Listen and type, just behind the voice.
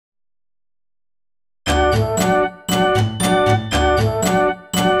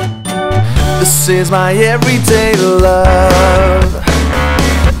This is my everyday love.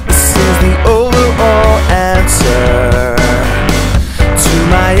 This is the overall answer to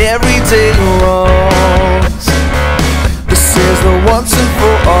my everyday wrongs. This is the once and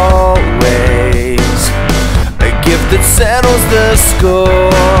for always, a gift that settles the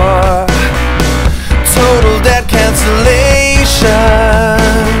score. Total debt cancellation,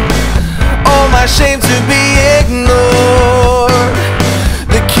 all my shame to be ignored,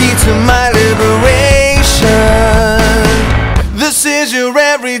 the key to my liberation. This is your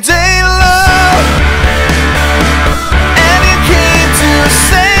everyday love, and it came to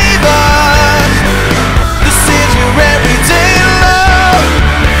save us. This is your everyday love,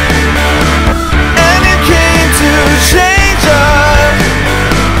 and it came to change us.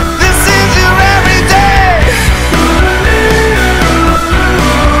 This is your everyday.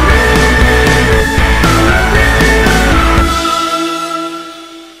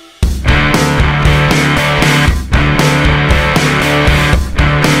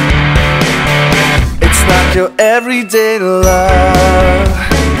 It's not your everyday love,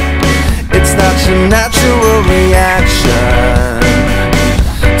 it's not your natural reaction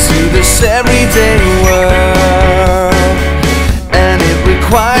to this everyday world, and it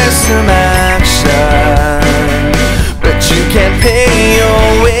requires some action, but you can't pay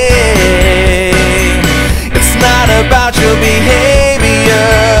your way. It's not about your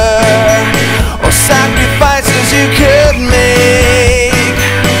behavior or sacrifices you could make.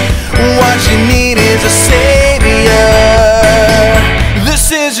 What you need is a savior.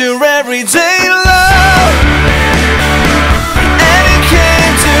 This is your everyday love, and it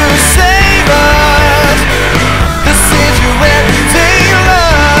came to save us. This is your everyday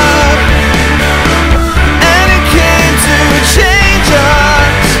love, and it came to change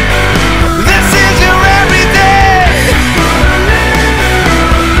us. This is your everyday.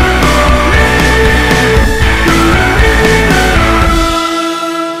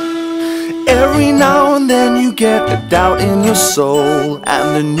 Every now and then you get a doubt in your soul,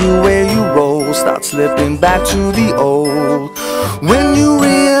 and the new way you roll starts slipping back to the old. When you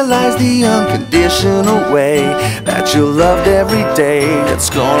realize the unconditional way that you're loved every day, it's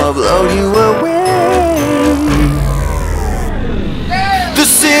gonna blow you away.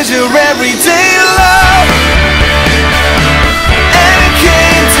 This is your everyday love.